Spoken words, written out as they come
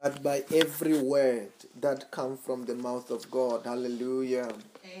but by every word that comes from the mouth of God. Hallelujah.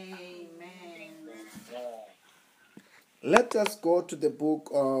 Amen. Let us go to the book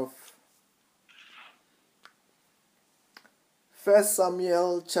of 1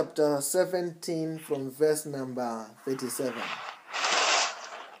 Samuel chapter 17 from verse number 37.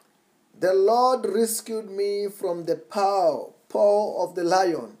 The Lord rescued me from the paw of the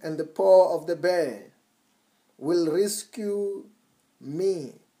lion and the paw of the bear. Will rescue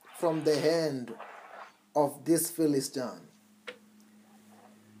me from the hand of this Philistine.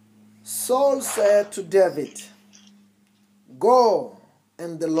 Saul said to David, "Go,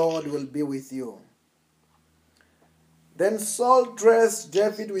 and the Lord will be with you." Then Saul dressed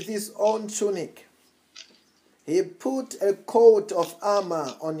David with his own tunic. He put a coat of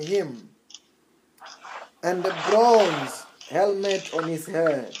armor on him and a bronze helmet on his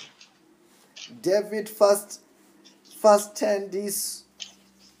head. David fastened this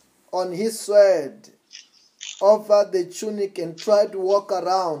on his sword over the tunic and tried to walk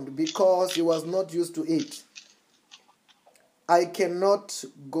around because he was not used to it. "I cannot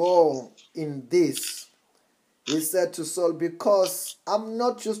go in this," he said to Saul, "because I'm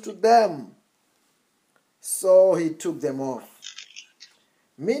not used to them." So he took them off.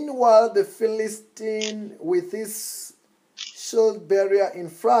 Meanwhile, the Philistine, with his shield bearer in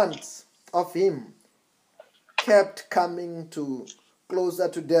front of him, kept coming closer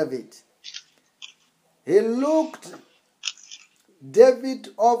to David. He looked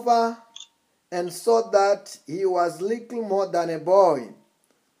David over and saw that he was little more than a boy,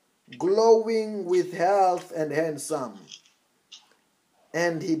 glowing with health and handsome,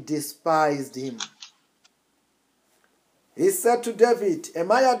 and he despised him. He said to David,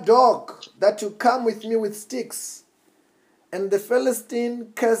 "Am I a dog that you come with me with sticks?" And the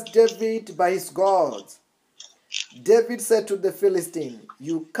Philistine cursed David by his gods. David said to the Philistine,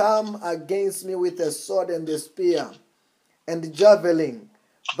 "You come against me with a sword and a spear and javelin,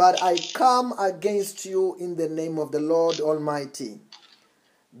 but I come against you in the name of the Lord Almighty,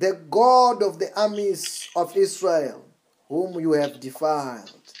 the God of the armies of Israel, whom you have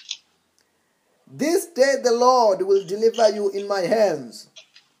defiled. This day the Lord will deliver you in my hands,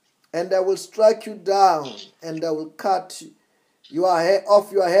 and I will strike you down, and I will cut your hair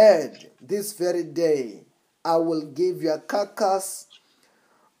off your head this very day. I will give your carcass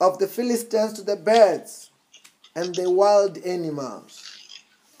of the Philistines to the birds and the wild animals.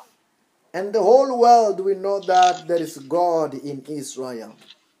 And the whole world will know that there is God in Israel."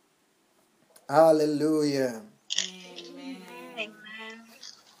 Hallelujah. Amen.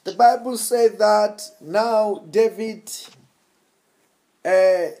 The Bible says that now David,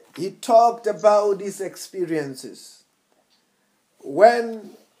 he talked about his experiences.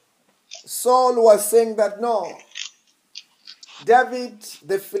 When Saul was saying that, "No, David,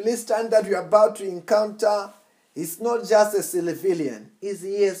 the Philistine that you're about to encounter, is not just a civilian.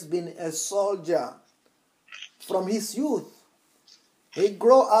 He has been a soldier from his youth. He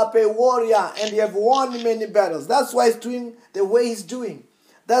grew up a warrior and he have won many battles. That's why he's doing the way he's doing.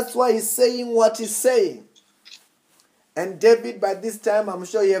 That's why he's saying what he's saying." And David, by this time, I'm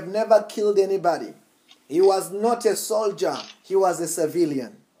sure he have never killed anybody. He was not a soldier. He was a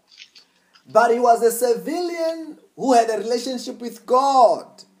civilian. But he was a civilian who had a relationship with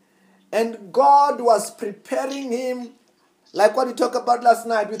God. And God was preparing him, like what we talked about last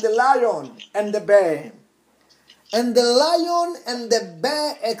night, with the lion and the bear. And the lion and the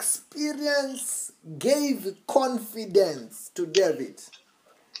bear experience gave confidence to David.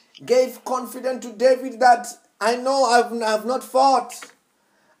 Gave confidence to David that, "I know I've not fought.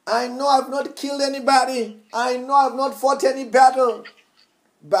 I know I've not killed anybody. I know I've not fought any battle.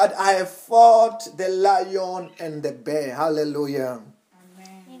 But I have fought the lion and the bear." Hallelujah.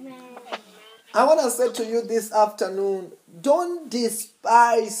 Amen. I want to say to you this afternoon, don't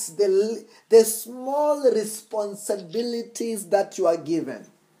despise the small responsibilities that you are given.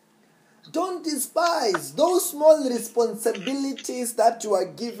 Don't despise those small responsibilities that you are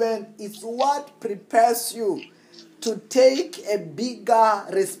given. It's what prepares you to take a bigger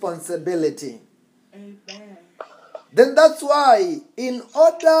responsibility. Amen. Then that's why, in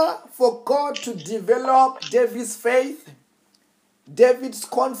order for God to develop David's faith, David's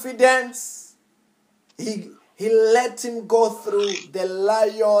confidence, he let him go through the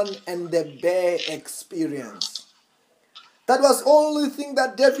lion and the bear experience. That was the only thing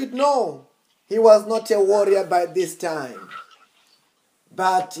that David knew. He was not a warrior by this time.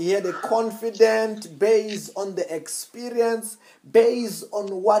 But he had a confidence based on the experience, based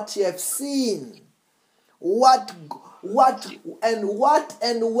on what he have seen. What and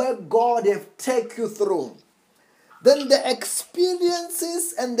where God have taken you through. then the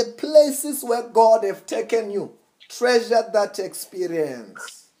experiences and the places where God have taken you, treasure that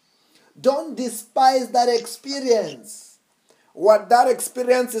experience. Don't despise that experience. What that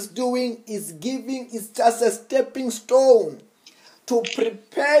experience is doing is just a stepping stone to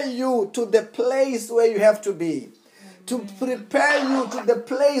prepare you to the place where you have to be. To prepare you to the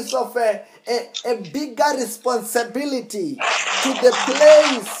place of a bigger responsibility, to the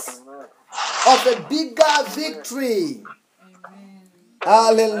place of a bigger victory. Amen.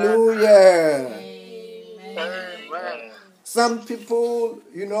 Hallelujah. Amen. Some people,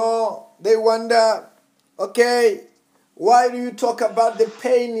 they wonder, okay, why do you talk about the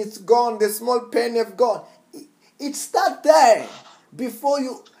pain? It's gone, the small pain have gone. It starts there before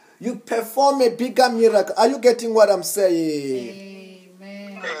you perform a bigger miracle. Are you getting what I'm saying?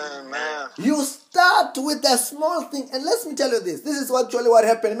 Amen. You start with a small thing, and let me tell you this. This is actually what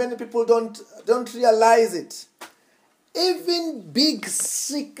happened. Many people don't realize it. Even big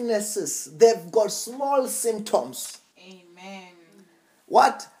sicknesses, they've got small symptoms. Amen.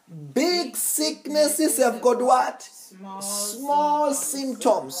 What? Big sicknesses have got what? Small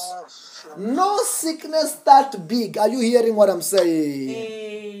symptoms. No sickness that big. Are you hearing what I'm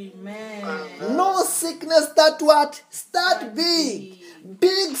saying? Amen. No sickness that what? Start big.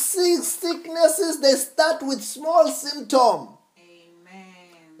 Big sicknesses, they start with small symptom. Amen.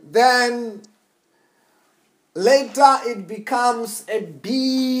 Then later it becomes a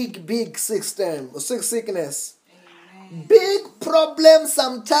big sickness. Amen. Big problems,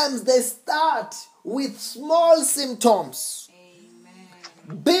 sometimes they start with small symptoms.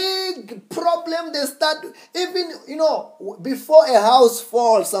 Amen. Big problem, they start, even, before a house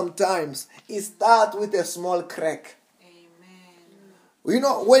falls sometimes, it starts with a small crack. Amen.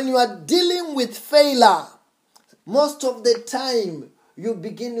 When you are dealing with failure, most of the time,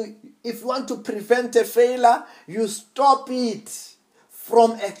 if you want to prevent a failure, you stop it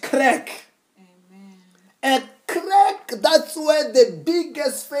from a crack. Amen. A crack, that's where the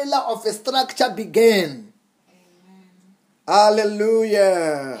biggest failure of a structure began.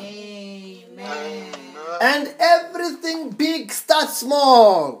 Hallelujah. Amen. And everything big starts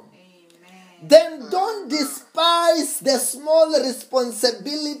small. Amen. Then don't despise the small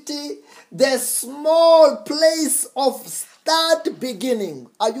responsibility, the small place of start beginning.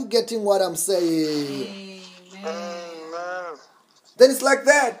 Are you getting what I'm saying? Amen. Then it's like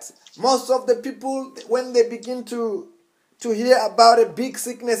that. Most of the people, when they begin to hear about a big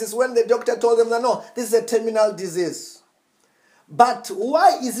sickness, is when the doctor told them that, no, this is a terminal disease. But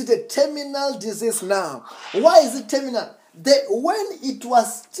why is it a terminal disease now? Why is it terminal? When it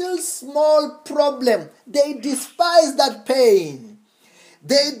was still small problem, they despised that pain.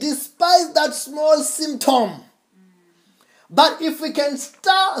 They despised that small symptom. But if we can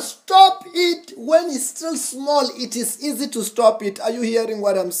stop it when it's still small, it is easy to stop it. Are you hearing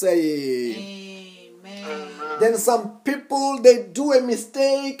what I'm saying? Amen. Then some people, they do a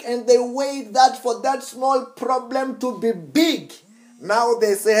mistake and they wait for that small problem to be big. Now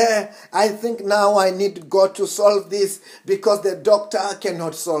they say, I think now I need God to solve this because the doctor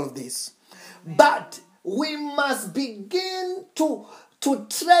cannot solve this. But we must begin to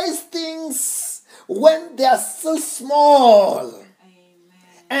trace things when they are still small. Amen.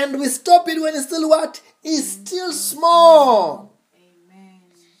 And we stop it when it's still what? It's still small. Amen.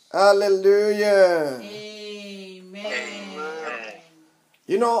 Hallelujah. Amen.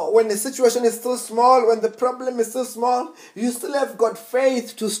 When the situation is still small, when the problem is still small, you still have got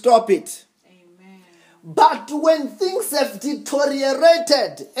faith to stop it. Amen. But when things have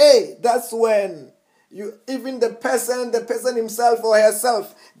deteriorated, that's when even the person himself or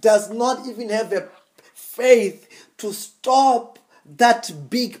herself does not even have a faith to stop that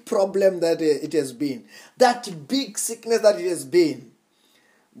big problem that it has been, that big sickness that it has been.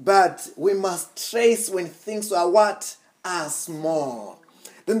 But we must trace when things are small.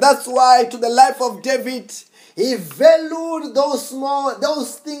 Then that's why to the life of David, he valued those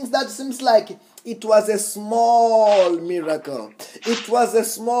things that seems like it was a small miracle. It was a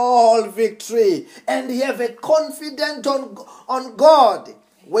small victory. And he have a confidence on God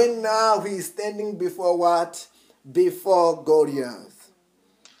when now he is standing before what? Before Goliath.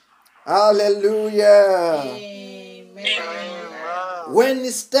 Hallelujah. Amen. When he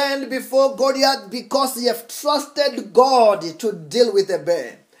stand before Goliath, because he have trusted God to deal with a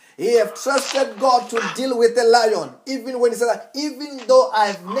bear. He have trusted God to deal with a lion. Even when he said, even though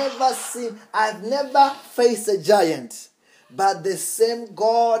I've never faced a giant. But the same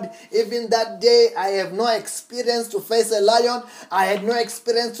God, even that day, I have no experience to face a lion. I had no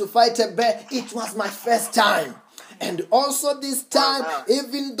experience to fight a bear. It was my first time. And also this time,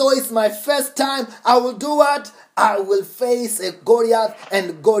 even though it's my first time, I will do what? I will face a Goliath,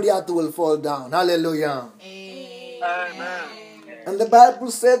 and Goliath will fall down. Hallelujah. Amen. And the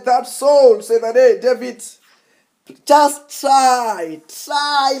Bible said that Saul said that, hey, David, just try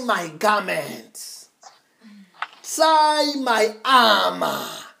my garment. Try my armor.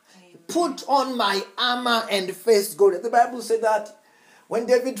 Put on my armor and face Goliath. The Bible said that when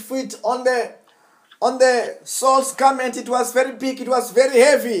David put on the Saul's garment, it was very big, it was very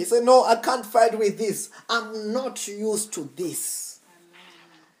heavy. He said, no, I can't fight with this. I'm not used to this.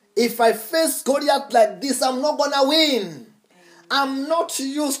 If I face Goliath like this, I'm not going to win. I'm not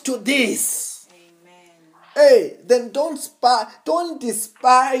used to this. Hey, then don't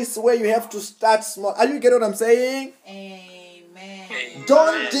despise where you have to start small. Are you getting what I'm saying? Amen.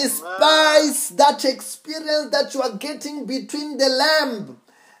 Don't despise that experience that you are getting between the lamb,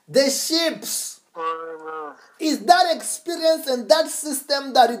 the sheep. Is that experience and that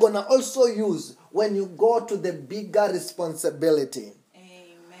system that you're going to also use when you go to the bigger responsibility.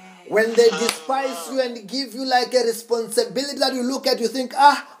 When they despise you and give you like a responsibility that you look at, you think,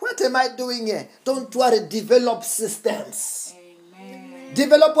 what am I doing here? Don't worry, develop systems. Amen.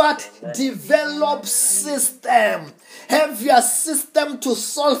 Develop what? Develop system. Have your system to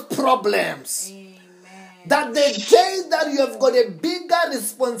solve problems. Amen. That the day that you have got a bigger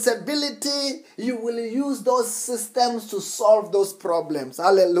responsibility, you will use those systems to solve those problems.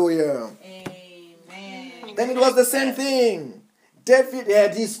 Hallelujah. Amen. Then it was the same thing. David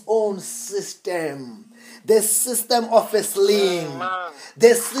had his own system. The system of a sling.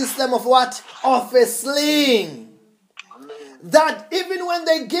 The system of what? Of a sling. That even when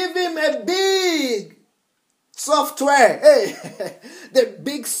they give him a big software, the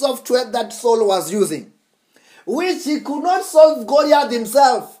big software that Saul was using, which he could not solve Goliath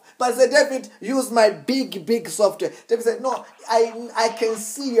himself. But said, David, use my big software. David said, no, I can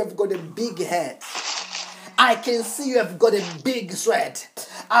see you have got a big head. I can see you have got a big sword.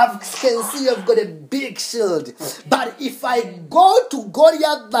 I can see you have got a big shield. But if I go to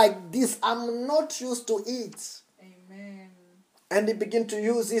Goliath like this, I'm not used to it. Amen. And he began to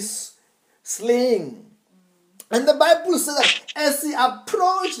use his sling. And the Bible says that as he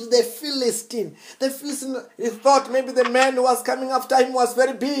approached the Philistine, he thought maybe the man who was coming after him was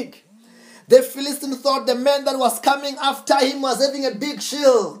very big. The Philistine thought the man that was coming after him was having a big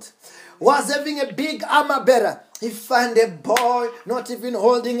shield, was having a big armor bearer. He found a boy not even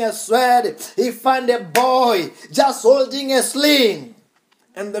holding a sword. He found a boy just holding a sling.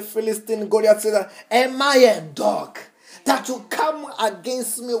 And the Philistine Goliath said, am I a dog that you come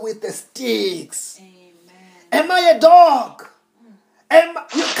against me with the sticks? Am I a dog?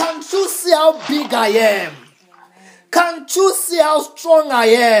 Can't you see how big I am? Can't you see how strong I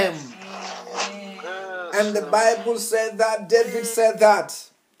am? And the Bible said that, David said that.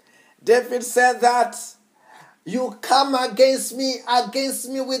 David said that you come against me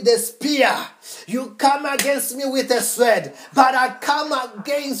with a spear. You come against me with a sword. But I come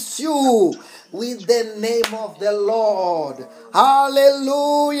against you with the name of the Lord.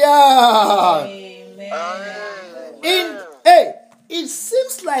 Hallelujah. It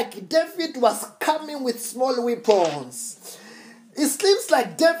seems like David was coming with small weapons. It seems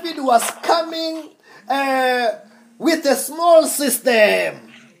like David was coming with a small system.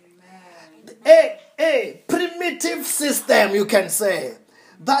 A primitive system, you can say.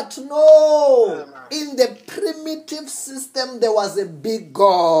 But no, in the primitive system, there was a big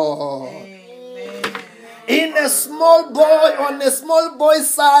God. In a small boy, on a small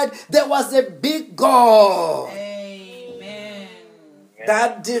boy's side, there was a big God.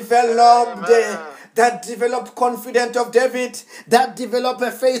 That developed confidence of David, that developed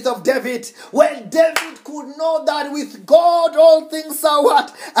a faith of David, where David could know that with God all things are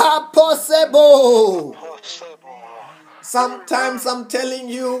what? Are possible. Sometimes I'm telling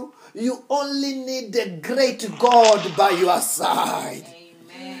you, you only need the great God by your side.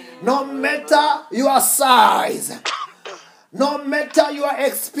 No matter your size, no matter your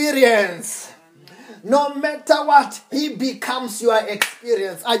experience, no matter what, he becomes your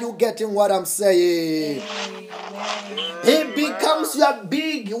experience. Are you getting what I'm saying? He becomes your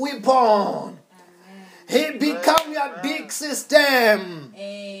big weapon. He becomes your big system.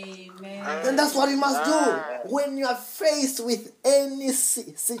 And that's what you must do. When you are faced with any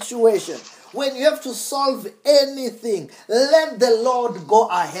situation, when you have to solve anything, let the Lord go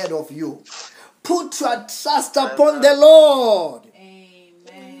ahead of you. Put your trust upon the Lord.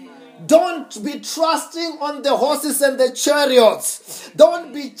 Don't be trusting on the horses and the chariots.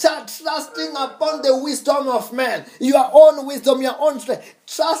 Don't be trusting trusting upon the wisdom of man, your own wisdom, your own strength.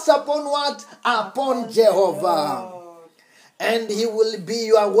 Trust upon what? Upon Jehovah. Lord. And he will be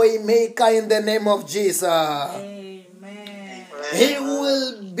your way maker in the name of Jesus. Amen. He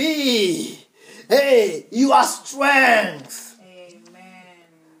will be, your strength. Amen.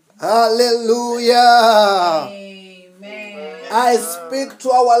 Hallelujah. Amen. I speak to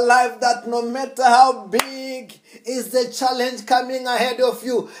our life that no matter how big is the challenge coming ahead of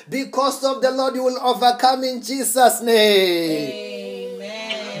you, because of the Lord you will overcome in Jesus' name.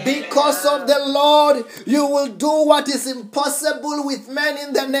 Amen. Because of the Lord you will do what is impossible with men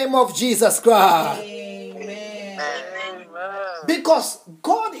in the name of Jesus Christ. Amen. Because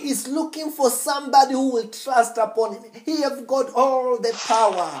God is looking for somebody who will trust upon him. He have got all the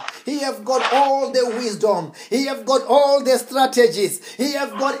power. He have got all the wisdom. He have got all the strategies. He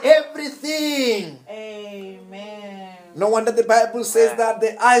have got everything. Amen. No wonder the Bible says that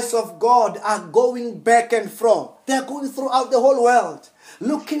the eyes of God are going back and forth. They are going throughout the whole world,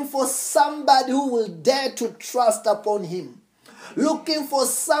 looking for somebody who will dare to trust upon him. Looking for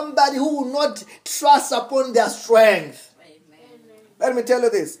somebody who will not trust upon their strength. Let me tell you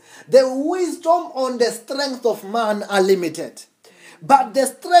this. The wisdom and the strength of man are limited. But the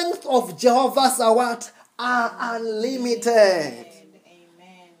strength of Jehovah's are what? Are unlimited.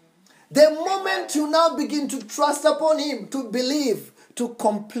 Amen. The moment you now begin to trust upon him, to believe, to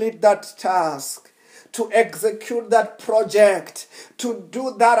complete that task, to execute that project, to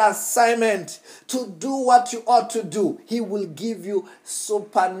do that assignment, to do what you ought to do, he will give you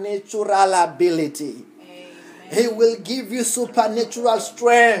supernatural ability. He will give you supernatural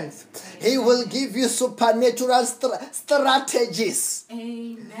strength. He will give you supernatural strategies.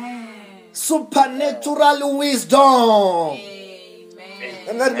 Amen. Supernatural wisdom. Amen.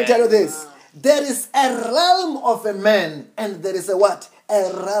 And let me tell you this. There is a realm of a man and there is a what?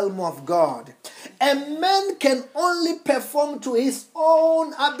 A realm of God. A man can only perform to his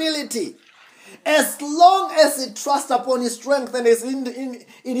own ability. As long as he trusts upon his strength and is in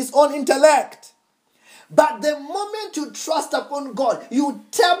his own intellect. But the moment you trust upon God, you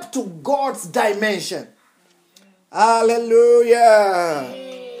tap to God's dimension. Hallelujah.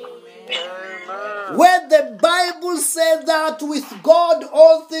 Where the Bible says that with God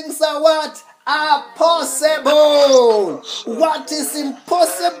all things are what? Are possible. What is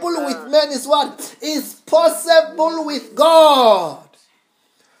impossible with men is what? Is possible with God.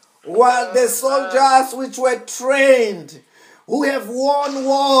 While the soldiers which were trained, who have won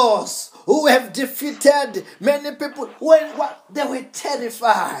wars, who have defeated many people, they were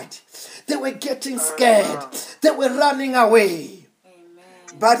terrified. They were getting scared. They were running away.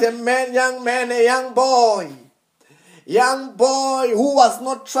 Amen. But a young boy who was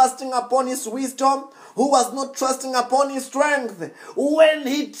not trusting upon his wisdom, who was not trusting upon his strength, when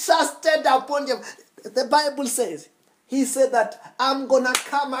he trusted upon him, the Bible says, he said that, I'm going to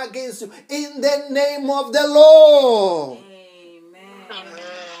come against you in the name of the Lord.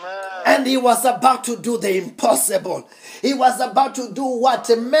 And he was about to do the impossible. He was about to do what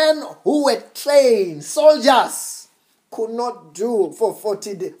men who were trained, soldiers, could not do for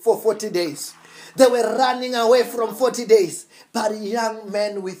 40 days. They were running away from 40 days. But young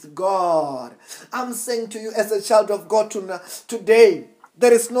men with God, I'm saying to you as a child of God today,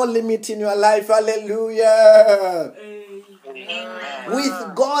 there is no limit in your life. Hallelujah. Amen.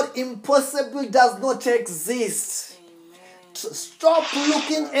 With God, impossible does not exist. Stop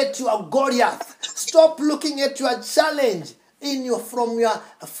looking at your Goliath. Stop looking at your challenge from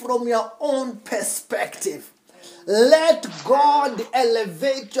your own perspective. Let God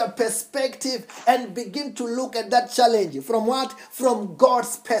elevate your perspective and begin to look at that challenge from what? From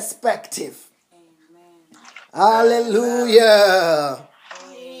God's perspective. Hallelujah.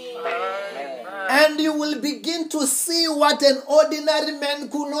 And you will begin to see what an ordinary man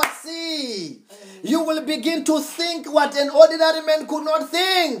could not see. You will begin to think what an ordinary man could not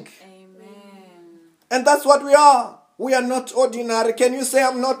think. Amen. And that's what we are. We are not ordinary. Can you say,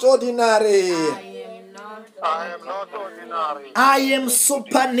 I'm not ordinary? I am not ordinary. I am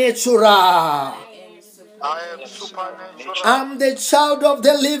supernatural. I am supernatural. I'm the child of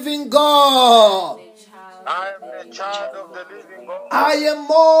the living God. I am the child of the living God. I am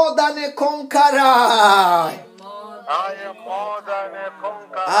more than a conqueror. I am more than a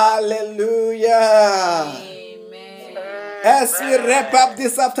conqueror. Hallelujah. Amen. As we wrap up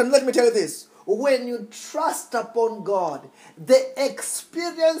this afternoon, let me tell you this. When you trust upon God, the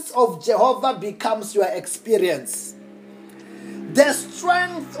experience of Jehovah becomes your experience. The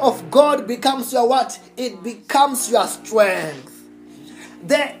strength of God becomes your what? It becomes your strength.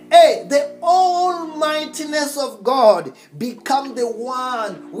 the almightiness of God become the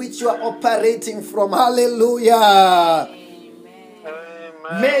one which you are operating from. Hallelujah.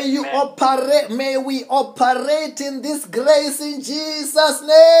 May we operate in this grace in Jesus'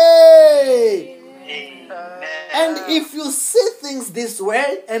 name. And if you see things this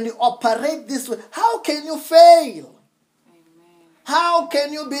way and you operate this way, how can you fail? How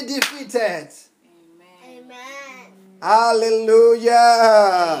can you be defeated?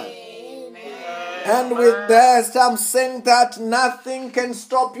 Hallelujah. And with this, I'm saying that nothing can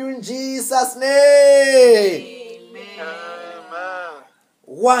stop you in Jesus' name.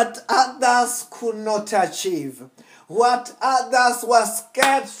 What others could not achieve, what others were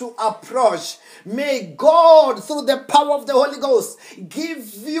scared to approach, may God, through the power of the Holy Ghost,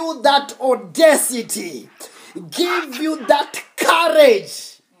 give you that audacity, give you that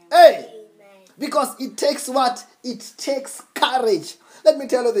courage. Hey, because it takes what? It takes courage. Let me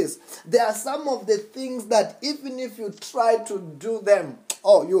tell you this. There are some of the things that even if you try to do them,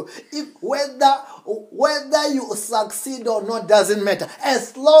 whether you succeed or not doesn't matter.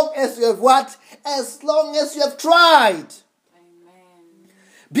 As long as you have what? As long as you have tried. Amen.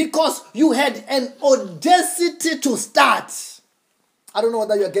 Because you had an audacity to start. I don't know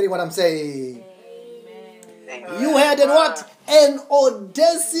whether you're getting what I'm saying. Amen. You had what? An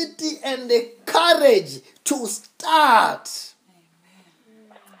audacity and a courage to start.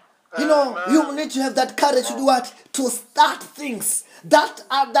 You know, you need to have that courage to do what? To start things that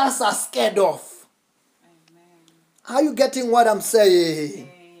others are scared of. Amen. Are you getting what I'm saying?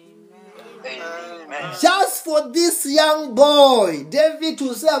 Amen. Just for this young boy, David,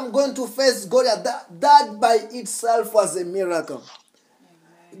 to say, I'm going to face Goliath, that by itself was a miracle.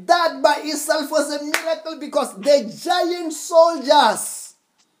 Amen. That by itself was a miracle because the giant soldiers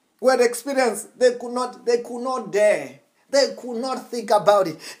who had experienced, they could not dare. They could not think about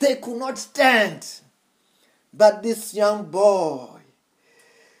it. They could not stand. But this young boy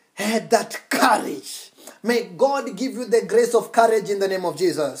had that courage. May God give you the grace of courage in the name of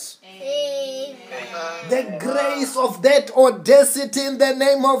Jesus. Amen. The grace of that audacity in the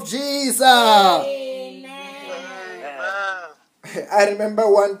name of Jesus. Amen. I remember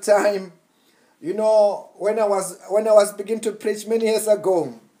one time, you know, when I was beginning to preach many years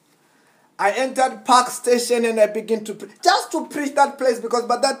ago, I entered Park Station and I began to preach. Just to preach that place because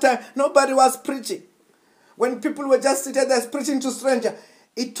by that time, nobody was preaching. When people were just sitting there preaching to strangers,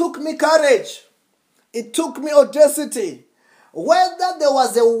 it took me courage. It took me audacity. Whether there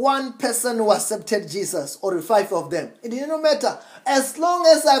was a one person who accepted Jesus or 5 of them, it didn't matter. As long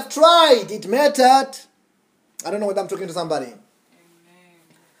as I've tried, it mattered. I don't know whether I'm talking to somebody.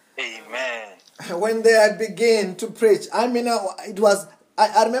 Amen. When they began to preach, I remember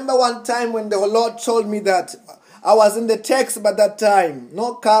one time when the Lord told me that I was in the taxi by that time,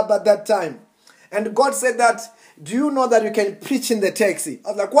 no car by that time. And God said that, do you know that you can preach in the taxi? I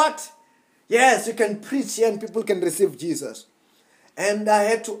was like, what? Yes, you can preach here and people can receive Jesus. And I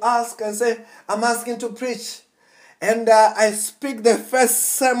had to ask and say, I'm asking to preach. And I speak the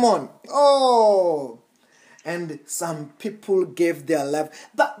first sermon. Oh, and some people gave their life.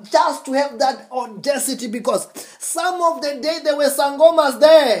 But just to have that audacity, because some of the day there were sangomas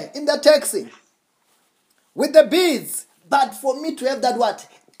there in the taxi with the beads. But for me to have that what?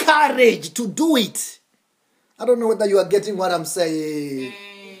 Courage to do it. I don't know whether you are getting what I'm saying.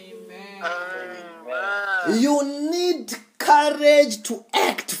 Amen. You need courage to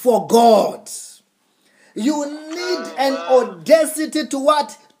act for God. You need an audacity to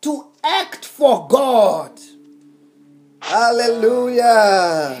what? To act for God.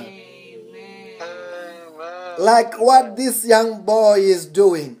 Hallelujah. Amen. Like what this young boy is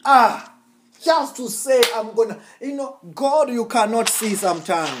doing. Just to say, I'm going to, God you cannot see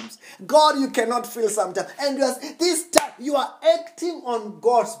sometimes. God you cannot feel sometimes. And this time you are acting on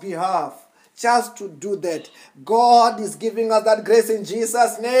God's behalf. Just to do that. God is giving us that grace in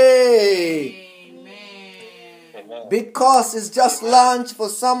Jesus' name. Amen. Because it's just lunch for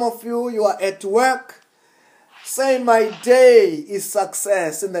some of you. You are at work. Say, my day is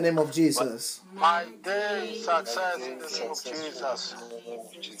success in the name of Jesus. My day is success in the name of Jesus.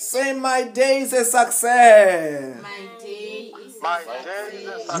 Say, my day is a success. My day is a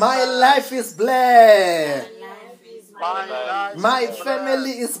success. My life is blessed. My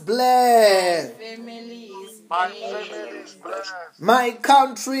family is blessed. My family is blessed. My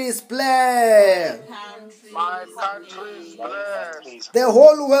country is blessed. My country is blessed. The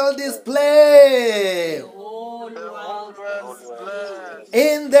whole world is blessed.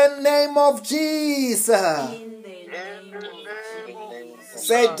 In the name of Jesus.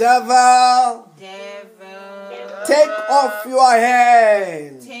 Say, devil. Take off your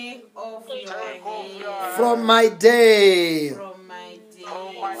hand Take off your hand from my day, from my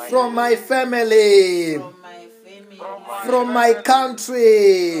day, from my family, from my family, from my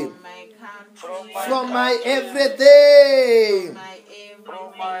country, from my country, from my everything. my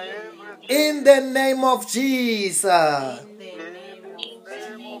everything. In the name of Jesus. In the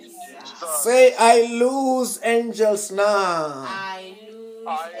name of Jesus. Say, I lose angels now. I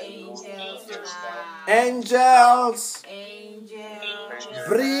lose angels now. Angels, Angels,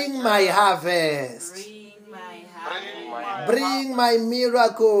 bring my harvest. bring my harvest. Bring my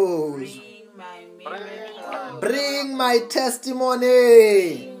miracles. Bring my miracle. Bring my testimony.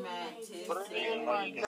 Bring my testimony.